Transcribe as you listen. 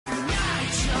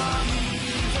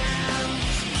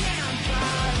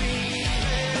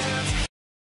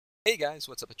Hey guys,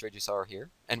 what's up? It's RagesSorrow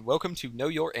here, and welcome to Know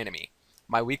Your Enemy,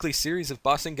 my weekly series of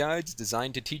bossing guides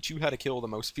designed to teach you how to kill the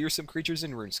most fearsome creatures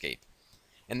in RuneScape.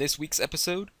 In this week's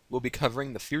episode, we'll be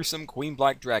covering the fearsome Queen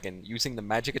Black Dragon using the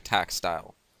magic attack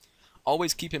style.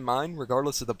 Always keep in mind,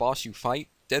 regardless of the boss you fight,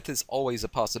 death is always a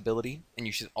possibility, and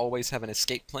you should always have an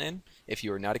escape plan if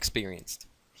you are not experienced.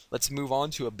 Let's move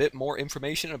on to a bit more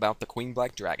information about the Queen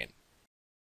Black Dragon.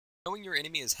 Knowing your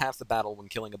enemy is half the battle when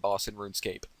killing a boss in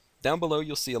RuneScape. Down below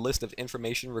you'll see a list of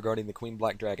information regarding the Queen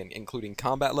Black Dragon, including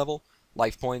combat level,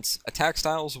 life points, attack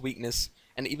styles, weakness,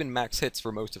 and even max hits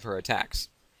for most of her attacks.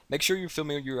 Make sure you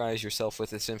familiarize yourself with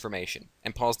this information,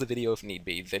 and pause the video if need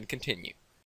be, then continue.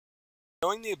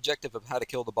 Knowing the objective of how to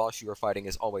kill the boss you are fighting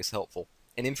is always helpful,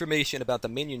 and information about the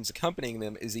minions accompanying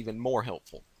them is even more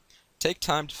helpful. Take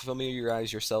time to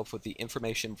familiarize yourself with the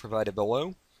information provided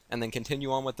below, and then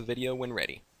continue on with the video when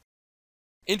ready.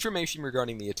 Information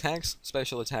regarding the attacks,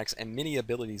 special attacks, and many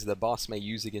abilities the boss may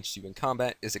use against you in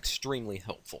combat is extremely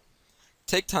helpful.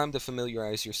 Take time to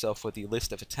familiarize yourself with the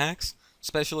list of attacks,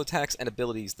 special attacks, and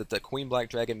abilities that the Queen Black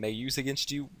Dragon may use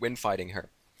against you when fighting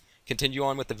her. Continue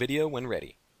on with the video when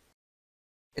ready.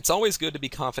 It's always good to be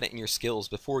confident in your skills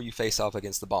before you face off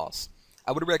against the boss.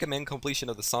 I would recommend completion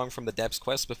of the Song from the Depths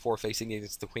quest before facing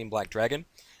against the Queen Black Dragon,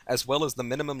 as well as the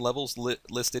minimum levels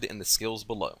listed in the skills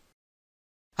below.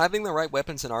 Having the right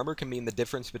weapons and armor can mean the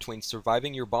difference between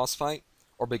surviving your boss fight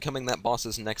or becoming that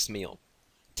boss's next meal.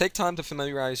 Take time to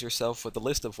familiarize yourself with the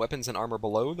list of weapons and armor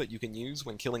below that you can use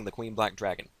when killing the Queen Black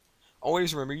Dragon.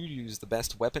 Always remember to use the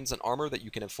best weapons and armor that you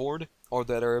can afford or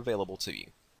that are available to you.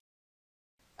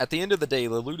 At the end of the day,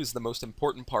 the loot is the most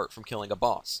important part from killing a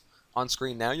boss. On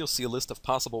screen now you'll see a list of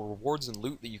possible rewards and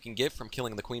loot that you can get from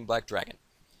killing the Queen Black Dragon.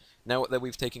 Now that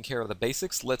we've taken care of the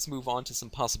basics, let's move on to some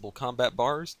possible combat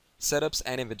bars, setups,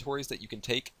 and inventories that you can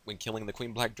take when killing the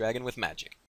Queen Black Dragon with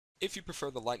magic. If you prefer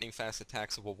the lightning fast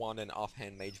attacks of a wand and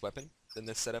offhand mage weapon, then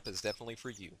this setup is definitely for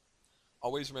you.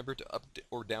 Always remember to up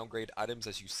or downgrade items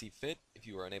as you see fit if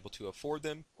you are unable to afford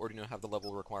them or do not have the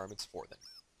level requirements for them.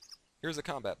 Here's a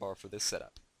combat bar for this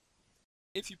setup.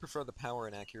 If you prefer the power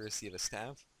and accuracy of a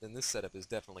staff, then this setup is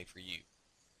definitely for you.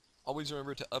 Always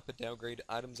remember to up and downgrade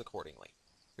items accordingly.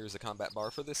 Here's a combat bar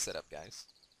for this setup, guys.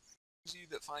 For those of you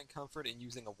that find comfort in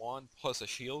using a wand plus a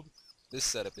shield, this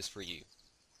setup is for you.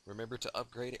 Remember to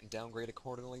upgrade and downgrade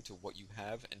accordingly to what you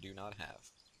have and do not have.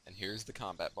 And here's the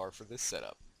combat bar for this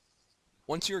setup.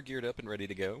 Once you are geared up and ready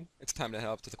to go, it's time to head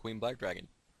off to the Queen Black Dragon.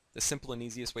 The simple and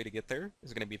easiest way to get there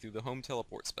is going to be through the home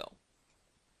teleport spell.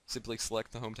 Simply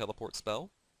select the home teleport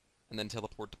spell, and then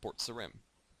teleport to Port Sarim.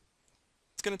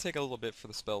 It's going to take a little bit for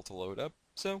the spell to load up,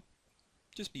 so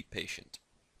just be patient.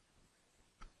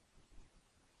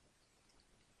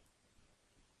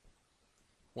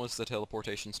 Once the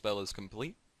teleportation spell is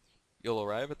complete, you'll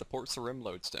arrive at the Port Sarim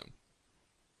lodestone.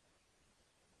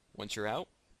 Once you're out,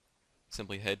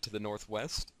 simply head to the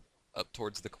northwest, up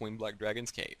towards the Queen Black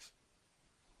Dragon's cave.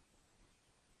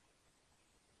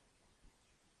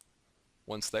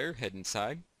 Once there, head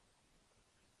inside,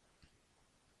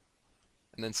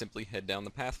 and then simply head down the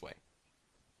pathway.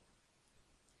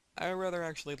 I rather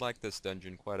actually like this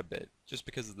dungeon quite a bit, just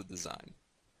because of the design.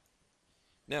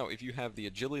 Now, if you have the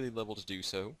agility level to do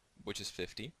so, which is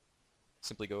 50,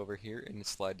 simply go over here and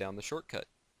slide down the shortcut.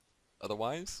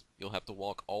 Otherwise, you'll have to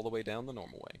walk all the way down the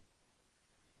normal way.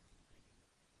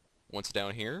 Once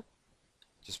down here,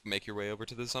 just make your way over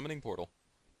to the summoning portal,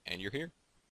 and you're here.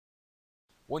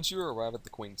 Once you arrive at the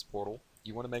Queen's portal,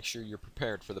 you want to make sure you're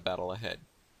prepared for the battle ahead.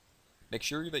 Make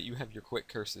sure that you have your quick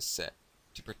curses set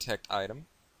to protect item,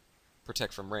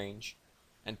 protect from range,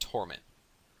 and torment.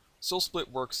 Soul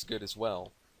Split works good as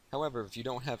well. However, if you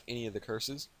don't have any of the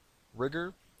curses,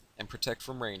 Rigor and Protect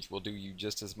from Range will do you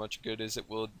just as much good as it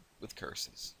will with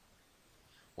curses.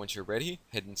 Once you're ready,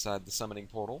 head inside the summoning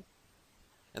portal,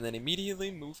 and then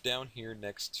immediately move down here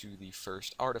next to the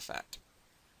first artifact.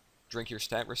 Drink your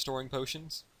stat restoring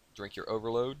potions, drink your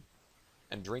overload,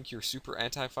 and drink your super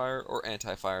anti-fire or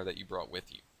anti-fire that you brought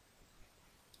with you.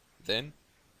 Then,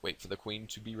 wait for the Queen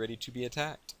to be ready to be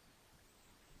attacked.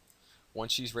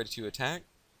 Once she's ready to attack,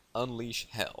 unleash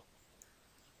hell.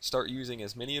 Start using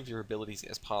as many of your abilities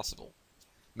as possible.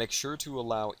 Make sure to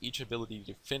allow each ability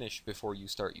to finish before you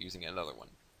start using another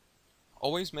one.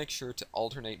 Always make sure to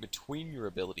alternate between your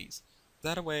abilities.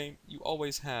 That way, you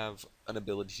always have an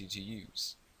ability to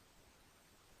use.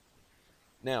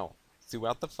 Now,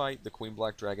 throughout the fight, the Queen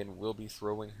Black Dragon will be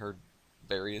throwing her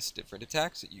various different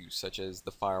attacks at you, such as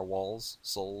the firewalls,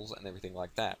 souls, and everything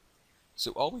like that.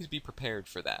 So always be prepared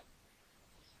for that.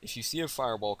 If you see a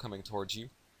firewall coming towards you,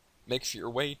 make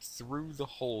your way through the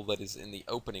hole that is in the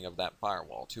opening of that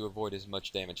firewall to avoid as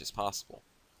much damage as possible.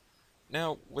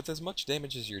 Now, with as much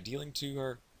damage as you're dealing to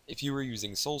her, if you were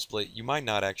using Soul Split, you might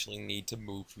not actually need to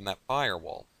move from that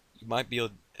firewall. You might be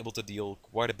able to deal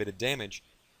quite a bit of damage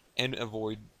and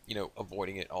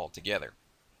avoiding it altogether.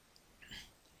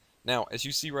 Now, as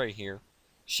you see right here,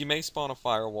 she may spawn a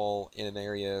firewall in an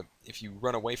area. If you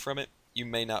run away from it, you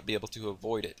may not be able to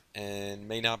avoid it, and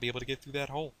may not be able to get through that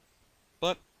hole.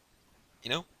 But,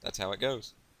 that's how it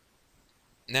goes.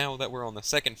 Now that we're on the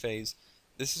second phase,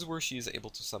 this is where she is able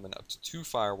to summon up to 2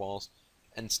 firewalls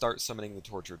and start summoning the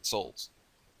tortured souls.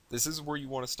 This is where you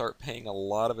want to start paying a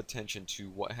lot of attention to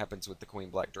what happens with the Queen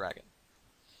Black Dragon.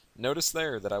 Notice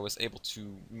there that I was able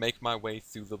to make my way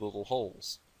through the little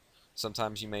holes.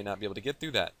 Sometimes you may not be able to get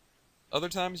through that. Other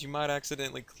times you might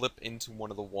accidentally clip into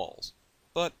one of the walls.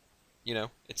 But,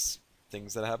 it's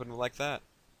things that happen like that.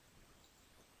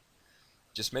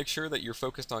 Just make sure that you're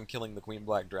focused on killing the Queen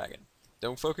Black Dragon.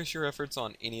 Don't focus your efforts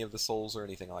on any of the souls or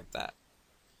anything like that.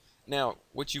 Now,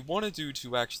 what you want to do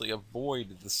to actually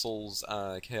avoid the soul's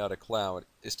chaotic cloud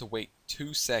is to wait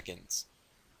 2 seconds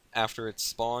after it's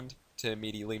spawned to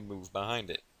immediately move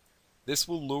behind it. This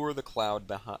will lure the cloud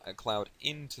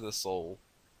into the soul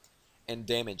and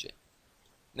damage it.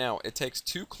 Now, it takes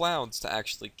 2 clouds to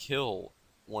actually kill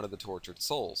one of the tortured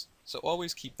souls, so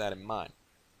always keep that in mind.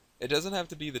 It doesn't have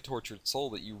to be the tortured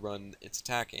soul that you run its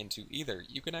attack into either.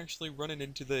 You can actually run it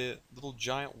into the little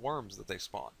giant worms that they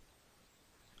spawn.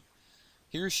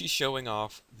 Here she's showing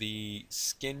off the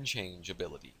skin change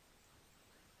ability.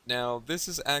 Now, this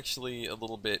is actually a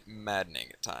little bit maddening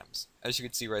at times. As you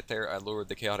can see right there, I lured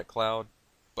the chaotic cloud,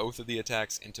 both of the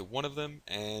attacks into one of them,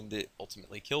 and it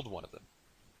ultimately killed one of them.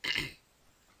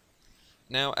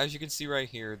 Now, as you can see right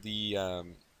here, the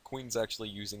Queen's actually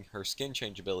using her skin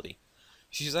change ability.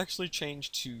 She's actually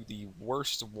changed to the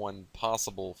worst one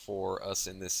possible for us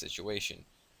in this situation.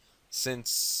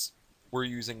 Since we're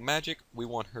using magic, we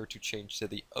want her to change to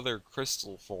the other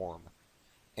crystal form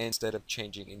instead of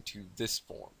changing into this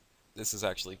form. This is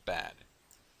actually bad.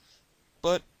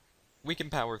 But we can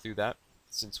power through that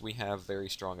since we have very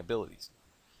strong abilities.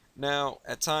 Now,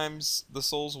 at times, the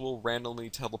souls will randomly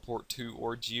teleport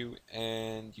towards you,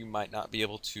 and you might not be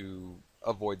able to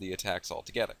avoid the attacks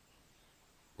altogether.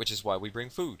 Which is why we bring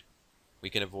food. We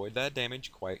can avoid that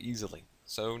damage quite easily,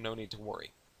 so no need to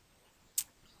worry.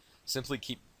 Simply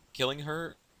keep killing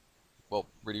her, well,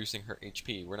 reducing her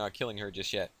HP. We're not killing her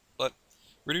just yet, but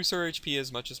reduce her HP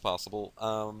as much as possible,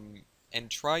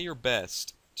 and try your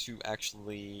best to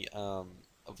actually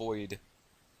avoid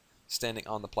standing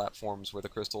on the platforms where the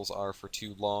crystals are for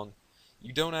too long.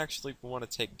 You don't actually want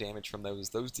to take damage from those.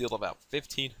 Those deal about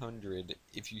 1500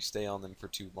 if you stay on them for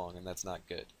too long, and that's not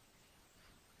good.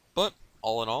 But,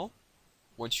 all in all,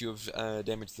 once you have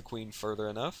damaged the Queen further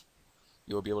enough,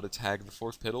 you will be able to tag the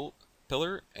 4th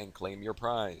pillar and claim your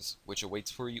prize, which awaits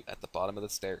for you at the bottom of the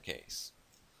staircase.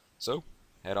 So,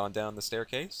 head on down the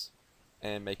staircase,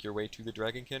 and make your way to the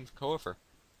Dragonkin Coifer,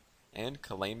 and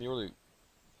claim your loot.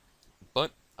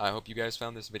 But, I hope you guys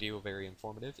found this video very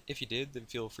informative. If you did, then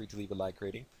feel free to leave a like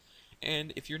rating.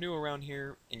 And if you're new around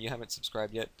here, and you haven't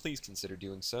subscribed yet, please consider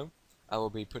doing so. I will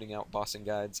be putting out bossing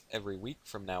guides every week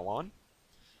from now on.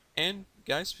 And,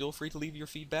 guys, feel free to leave your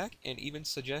feedback, and even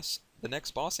suggest the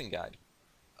next bossing guide.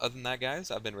 Other than that,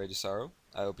 guys, I've been RagesSorrow.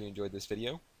 I hope you enjoyed this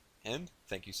video, and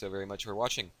thank you so very much for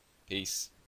watching. Peace.